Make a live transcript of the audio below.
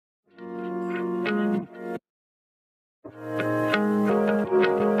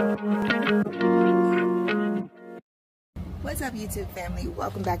What's up, YouTube family?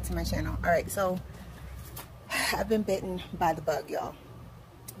 Welcome back to my channel. Alright, so I've been bitten by the bug, y'all.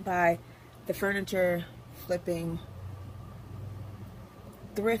 By the furniture flipping,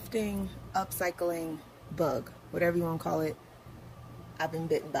 thrifting, upcycling bug, whatever you want to call it. I've been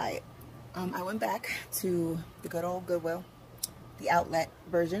bitten by it. I went back to the good old Goodwill, the outlet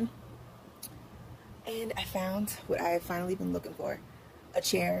version, and I found what I have finally been looking for, a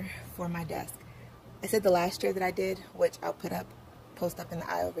chair for my desk. I said the last chair that I did, which I'll post up in the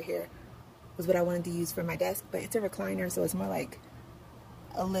eye over here, was what I wanted to use for my desk, but it's a recliner, so it's more like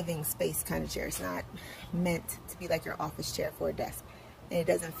a living space kind of chair. It's not meant to be like your office chair for a desk, and it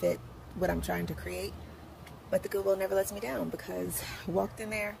doesn't fit what I'm trying to create. But the Goodwill never lets me down, because I walked in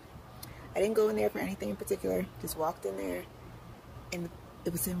there. I didn't go in there for anything in particular, just walked in there, and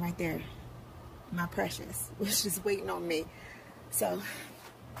it was sitting right there. My precious was just waiting on me. So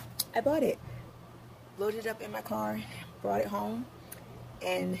I bought it. Loaded it up in my car, brought it home,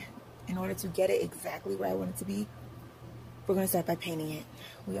 and in order to get it exactly where I want it to be, we're going to start by painting it.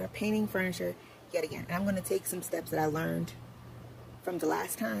 We are painting furniture yet again, and I'm going to take some steps that I learned from the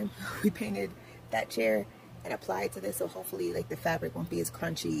last time we painted that chair and apply it to this, so hopefully like the fabric won't be as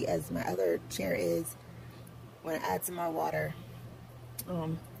crunchy as my other chair is. I'm going to add some more water. I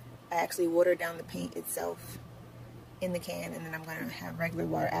actually watered down the paint itself in the can, and then I'm going to have regular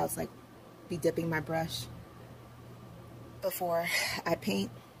water out, so like be dipping my brush before I paint.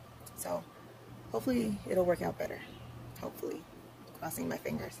 So hopefully it'll work out better. Hopefully, crossing my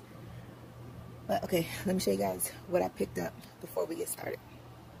fingers. But okay, let me show you guys what I picked up before we get started.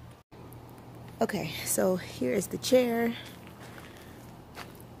 Okay, so here is the chair.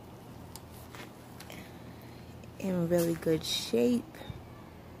 In really good shape.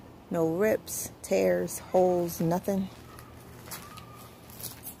 No rips, tears, holes, nothing.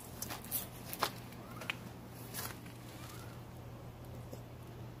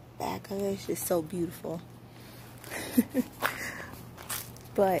 Back of it is just so beautiful.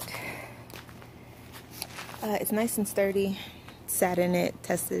 But it's nice and sturdy. Sat in it,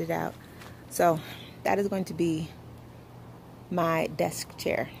 tested it out. So that is going to be my desk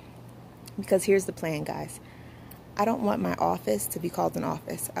chair. Because here's the plan, guys. I don't want my office to be called an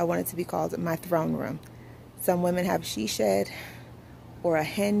office. I want it to be called my throne room. Some women have a she shed or a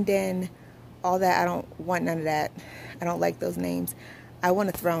hen den. All that, I don't want none of that. I don't like those names. I want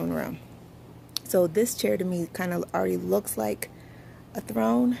a throne room. So this chair to me kind of already looks like a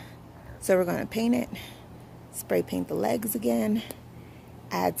throne. So we're going to paint it, spray paint the legs again,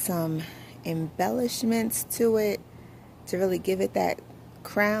 add some embellishments to it to really give it that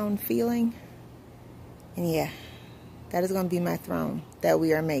crown feeling. And yeah, that is going to be my throne that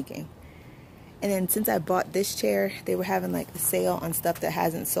we are making. And then since I bought this chair, they were having like a sale on stuff that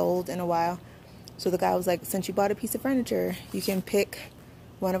hasn't sold in a while. So the guy was like, since you bought a piece of furniture, you can pick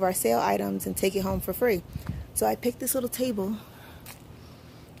one of our sale items and take it home for free. So I picked this little table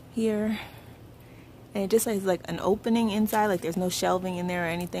here, and it just has like an opening inside, like there's no shelving in there or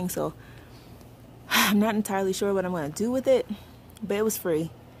anything. So I'm not entirely sure what I'm going to do with it, but it was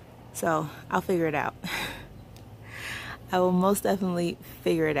free, so I'll figure it out. I will most definitely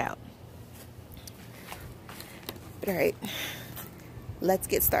figure it out. But alright, let's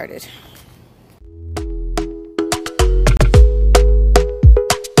get started.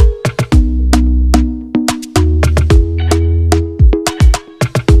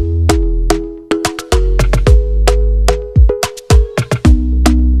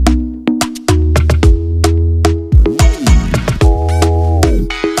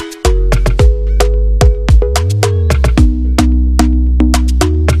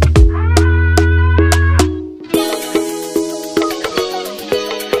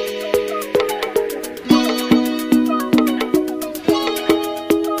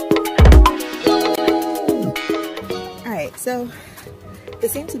 So it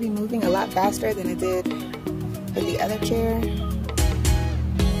seems to be moving a lot faster than it did with the other chair.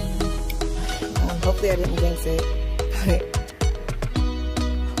 Hopefully I didn't jinx it, but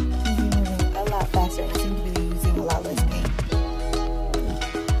it's moving a lot faster. I seem to be using a lot less paint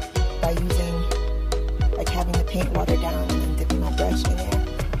by using, like having the paint watered down and then dipping my brush in there.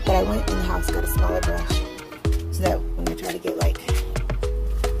 But I went in the house, got a smaller brush, so that when I try to get like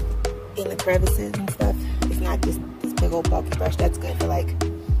in the crevices and stuff, it's not just big old bulky brush. That's good for like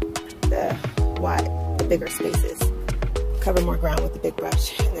the bigger spaces. Cover more ground with the big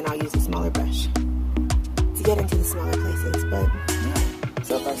brush, and then I'll use a smaller brush to get into the smaller places. But yeah,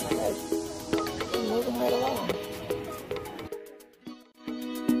 so far so good. I'm moving right along.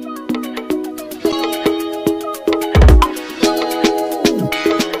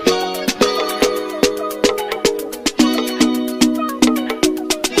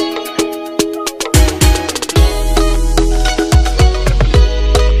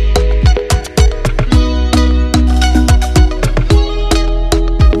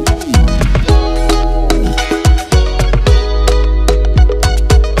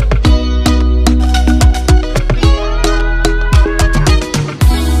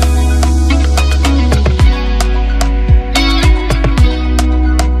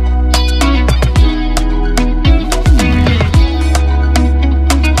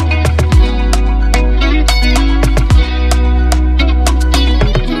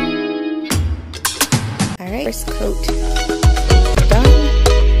 first coat done.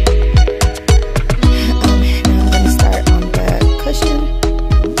 Now I'm going to start on the cushion,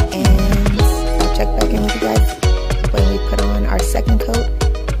 and I'll check back in with you guys when we put on our second coat.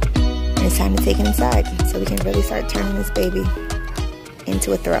 And it's time to take it inside so we can really start turning this baby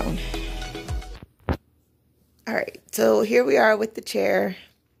into a throne. Alright, so here we are with the chair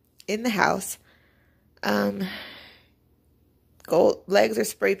in the house. Gold legs are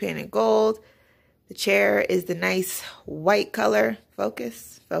spray painted gold. The chair is the nice white color.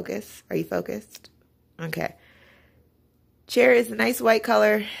 Focus. Are you focused? Okay. Chair is the nice white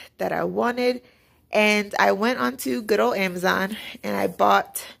color that I wanted. And I went onto good old Amazon and I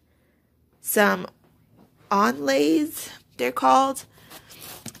bought some onlays, they're called.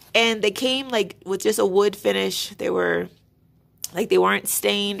 And they came like with just a wood finish. They were like, they weren't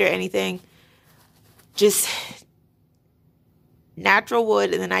stained or anything. Just natural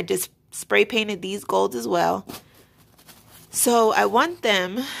wood. And then I just spray painted these golds as well. So I want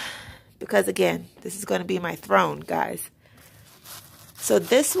them because, again, this is going to be my throne, guys. So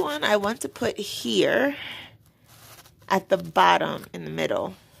this one I want to put here at the bottom in the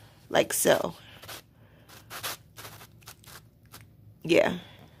middle, like so. Yeah.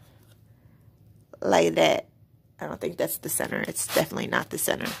 Like that. I don't think that's the center. It's definitely not the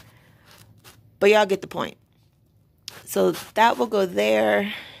center. But y'all get the point. So that will go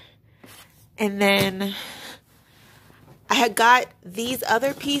there. And then I had got these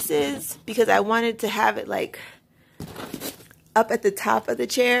other pieces because I wanted to have it like up at the top of the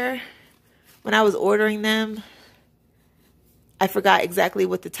chair. When I was ordering them, I forgot exactly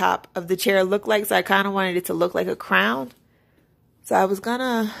what the top of the chair looked like. So I kind of wanted it to look like a crown. So I was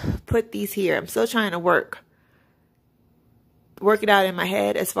gonna put these here. I'm still trying to work it out in my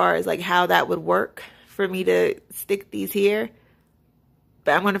head as far as like how that would work for me to stick these here.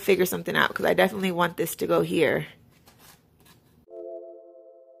 But I'm gonna figure something out because I definitely want this to go here.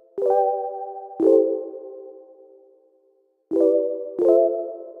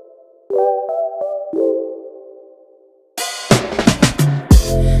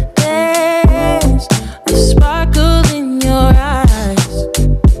 There's a sparkle in your eyes.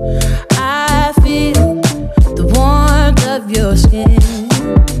 I feel the warmth of your skin.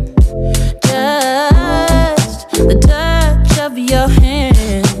 Just the touch of your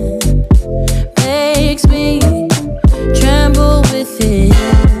hand makes me tremble within.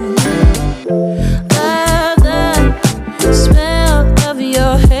 Love the smell of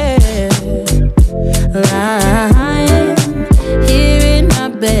your hair, lying here in my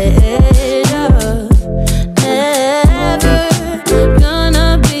bed. Never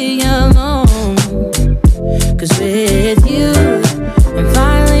gonna be alone, 'cause with you I'm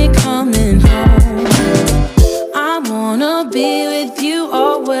finally coming home. I wanna be with you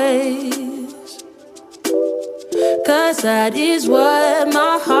always, 'cause that is what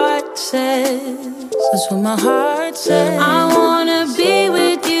my heart says. That's what my heart says. I wanna be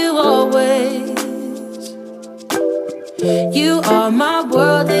with you always. You are my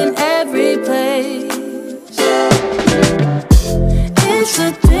world in every place. It's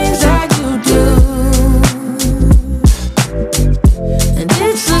the things that you do, and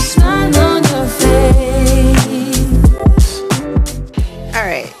it's the smile on your face.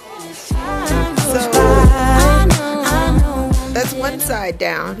 Alright. So that's one side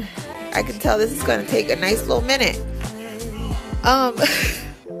down. I can tell this is going to take a nice little minute.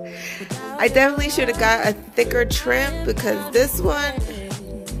 I definitely should have got a thicker trim because this one,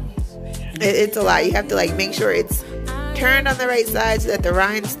 it's a lot. You have to like make sure it's turned on the right side so that the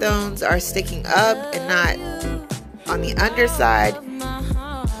rhinestones are sticking up and not on the underside.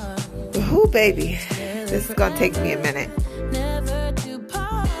 Oh baby, this is going to take me a minute.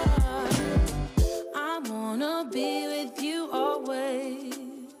 I wanna be with you always,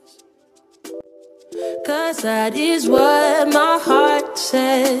 'cause that is what my heart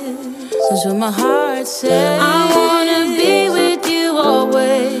says. That's what my heart says. I wanna be with you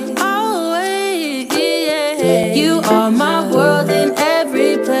always. Always, yeah. You are my world in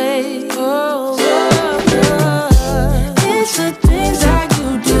every place. Oh, it's the things that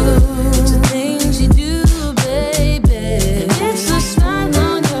you do. It's the things you do, baby. It's the smile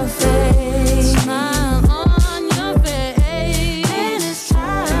on your face. Smile on your face. And as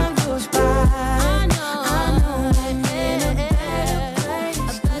time goes by, I know I'm in a better place.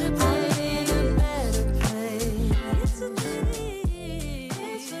 A better place, a better place.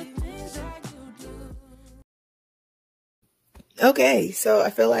 It's the things that you do. Okay, so I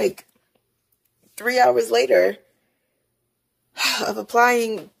feel like 3 hours later of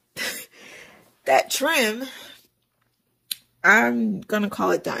applying that trim, I'm gonna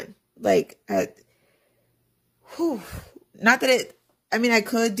call it done. Like, whew, not that it, I mean, I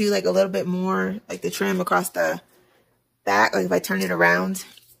could do like a little bit more, like the trim across the back. Like if I turn it around,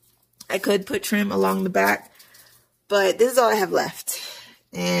 I could put trim along the back, but this is all I have left.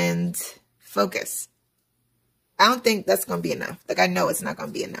 And focus. I don't think that's going to be enough. Like I know it's not going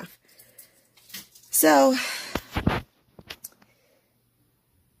to be enough. So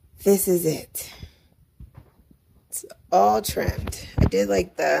this is it. It's all trimmed. I did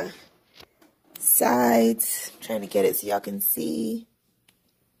like the sides. I'm trying to get it so y'all can see.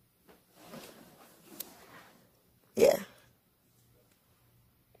 Yeah.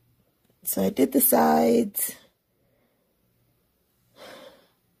 So I did the sides.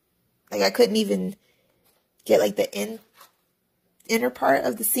 Like I couldn't even get like the inner part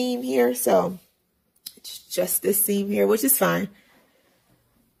of the seam here. So it's just this seam here, which is fine.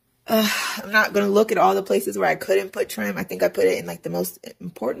 I'm not going to look at all the places where I couldn't put trim. I think I put it in like the most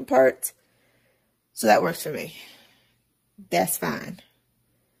important parts. So that works for me. That's fine.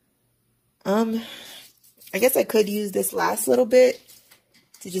 I guess I could use this last little bit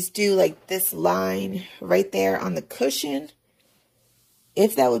to just do like this line right there on the cushion.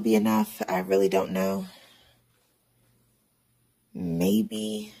 If that would be enough, I really don't know.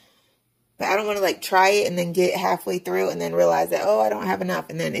 Maybe. But I don't want to like try it and then get halfway through and then realize that, oh, I don't have enough,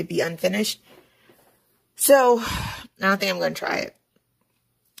 and then it'd be unfinished. So I don't think I'm going to try it.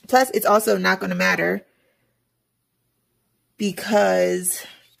 Plus, it's also not going to matter because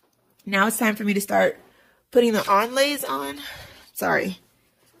now it's time for me to start putting the onlays on. Sorry.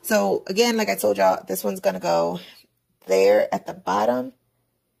 So again, like I told y'all, this one's going to go there at the bottom.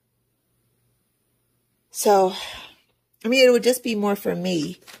 So, I mean, it would just be more for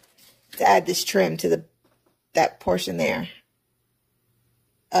me to add this trim to that portion there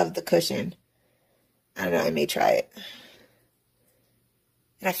of the cushion. I don't know, I may try it.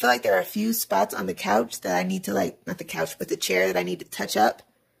 And I feel like there are a few spots on the couch that I need to like, not the couch, but the chair that I need to touch up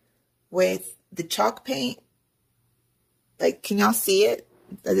with the chalk paint. Like, can y'all see it?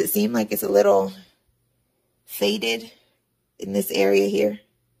 Does it seem like it's a little faded in this area here?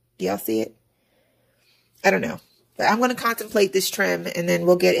 Do y'all see it? I don't know. But I'm going to contemplate this trim, and then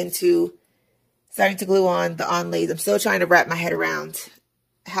we'll get into starting to glue on the onlays. I'm still trying to wrap my head around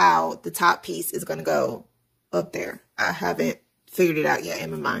how the top piece is going to go up there. I haven't figured it out yet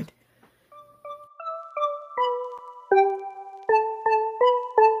in my mind.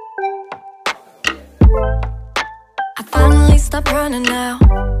 I finally stopped running now.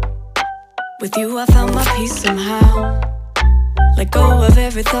 With you I found my peace somehow. Let go of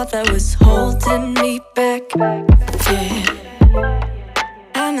every thought that was holding me back. Yeah,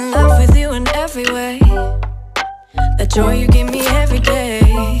 I'm in love with you in every way. That joy you give me every day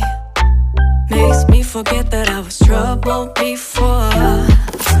makes me forget that I was troubled before.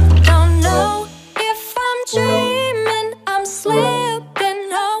 Don't know if I'm dreaming, I'm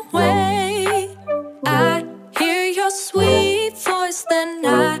slipping away. I hear your sweet voice, then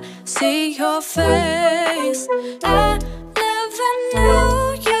I see your face. I never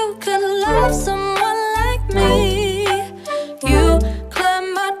knew you could love someone like me. You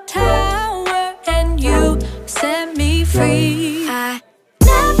climbed my tower and you set me free. I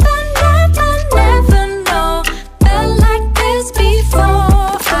never know felt like this before.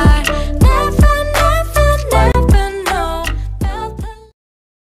 I never know felt the...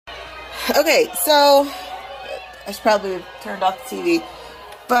 Okay, so I should probably have turned off the TV,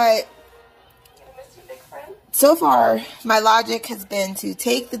 but so far my logic has been to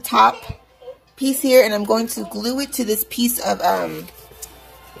take the top piece here and I'm going to glue it to this piece of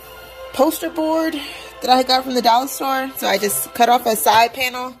poster board that I got from the dollar store. So I just cut off a side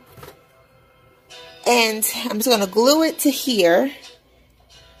panel and I'm just going to glue it to here,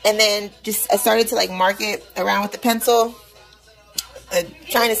 and then I started to like mark it around with the pencil,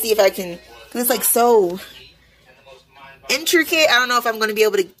 trying to see if I can, because it's like so intricate. I don't know if I'm going to be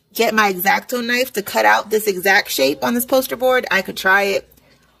able to get my X-Acto knife to cut out this exact shape on this poster board. I could try it,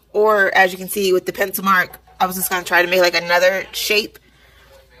 or as you can see with the pencil mark, I was just going to try to make like another shape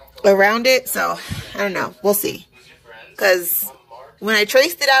around it. So I don't know, we'll see, because when I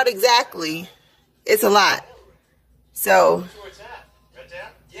traced it out exactly, it's a lot. So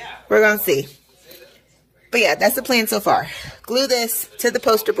we're going to see. But yeah, that's the plan so far. Glue this to the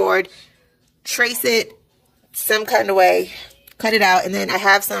poster board, trace it some kind of way, cut it out, and then I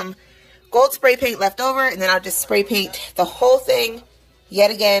have some gold spray paint left over, and then I'll just spray paint the whole thing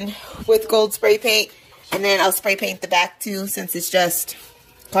yet again with gold spray paint, and then I'll spray paint the back too, since it's just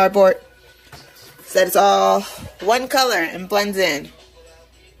cardboard, so that it's all one color and blends in.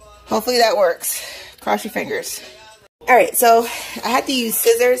 Hopefully that works. Cross your fingers. Alright, so I had to use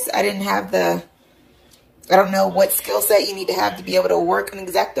scissors. I didn't have the I don't know what skill set you need to be able to work an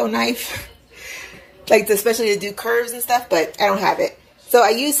X-Acto knife. Like, especially to do curves and stuff, but I don't have it. So I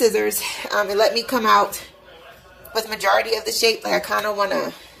use scissors. It let me come out with majority of the shape. Like, I kind of want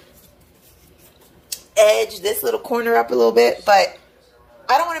to edge this little corner up a little bit, but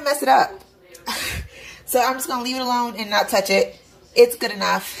I don't want to mess it up. So I'm just going to leave it alone and not touch it. It's good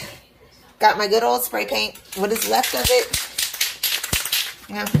enough. Got my good old spray paint. What is left of it,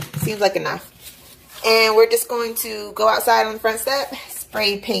 you know, seems like enough. And we're just going to go outside on the front step,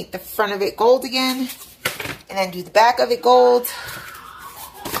 spray paint the front of it gold again, and then do the back of it gold.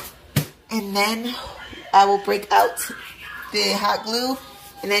 And then I will break out the hot glue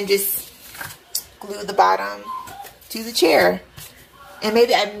and then just glue the bottom to the chair. And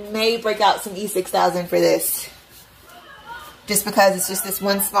maybe I may break out some E6000 for this, just because it's just this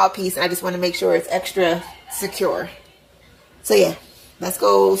one small piece and I just want to make sure it's extra secure. So yeah, let's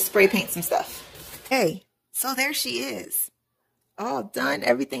go spray paint some stuff. Hey, so there she is. All done.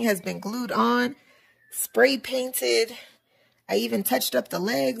 Everything has been glued on, spray painted. I even touched up the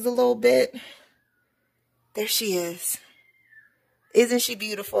legs a little bit. There she is. Isn't she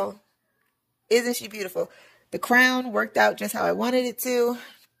beautiful? Isn't she beautiful? The crown worked out just how I wanted it to.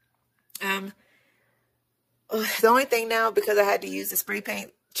 The only thing now, because I had to use the spray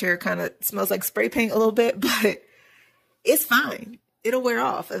paint, chair kind of smells like spray paint a little bit, but it's fine. It'll wear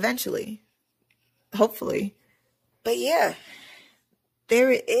off eventually, hopefully. But yeah,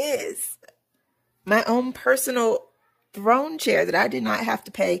 there it is. My own personal throne chair that I did not have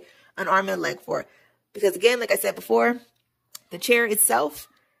to pay an arm and a leg for. Because again, like I said before, the chair itself,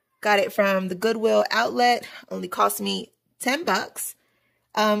 got it from the Goodwill outlet, only cost me 10 bucks.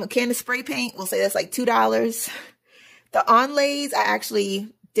 A can of spray paint, we'll say that's like $2. The onlays, I actually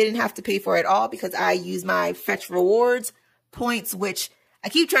didn't have to pay for at all because I use my Fetch Rewards points, which I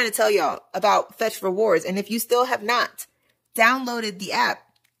keep trying to tell y'all about Fetch Rewards. And if you still have not downloaded the app,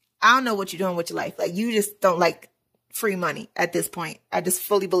 I don't know what you're doing with your life. Like, you just don't like free money at this point. I just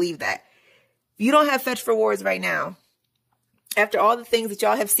fully believe that. If you don't have Fetch Rewards right now, after all the things that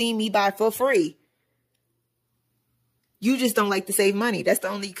y'all have seen me buy for free, you just don't like to save money. That's the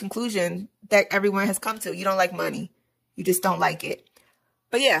only conclusion that everyone has come to. You don't like money. You just don't like it.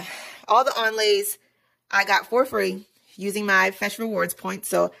 But yeah, all the onlays I got for free using my Fetch Rewards points.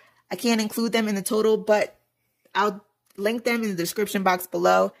 So I can't include them in the total, but I'll link them in the description box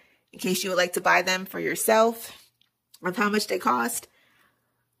below in case you would like to buy them for yourself, of how much they cost.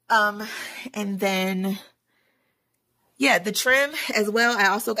 And then, yeah, the trim as well. I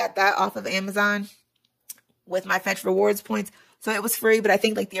also got that off of Amazon with my Fetch Rewards points. So it was free, but I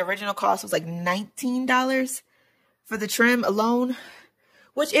think like the original cost was like $19 for the trim alone,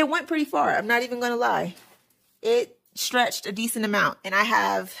 which it went pretty far. I'm not even going to lie. It stretched a decent amount, and I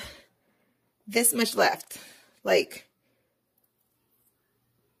have this much left, like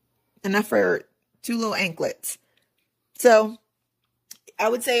enough for 2 little anklets. So I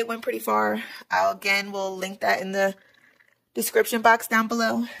would say it went pretty far. We'll link that in the description box down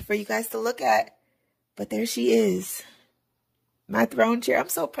below for you guys to look at. But there she is, my throne chair. I'm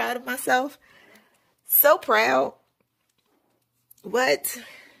so proud of myself. So proud. What?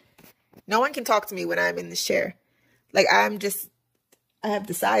 No one can talk to me when I'm in this chair. Like, I have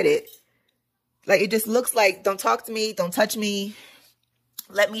decided. Like, it just looks like, don't talk to me, don't touch me.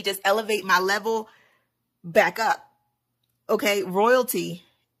 Let me just elevate my level back up. Okay, royalty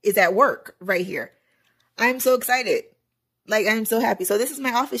is at work right here. I'm so excited. Like, I'm so happy. So this is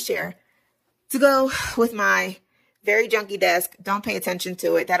my office chair to go with my very junky desk. Don't pay attention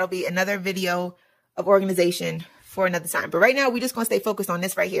to it. That'll be another video of organization for another time. But right now, we're just going to stay focused on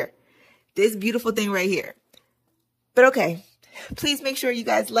this right here. This beautiful thing right here. But okay, please make sure you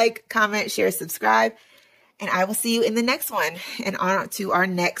guys like, comment, share, subscribe. And I will see you in the next one and on to our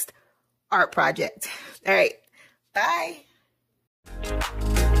next art project. All right, bye.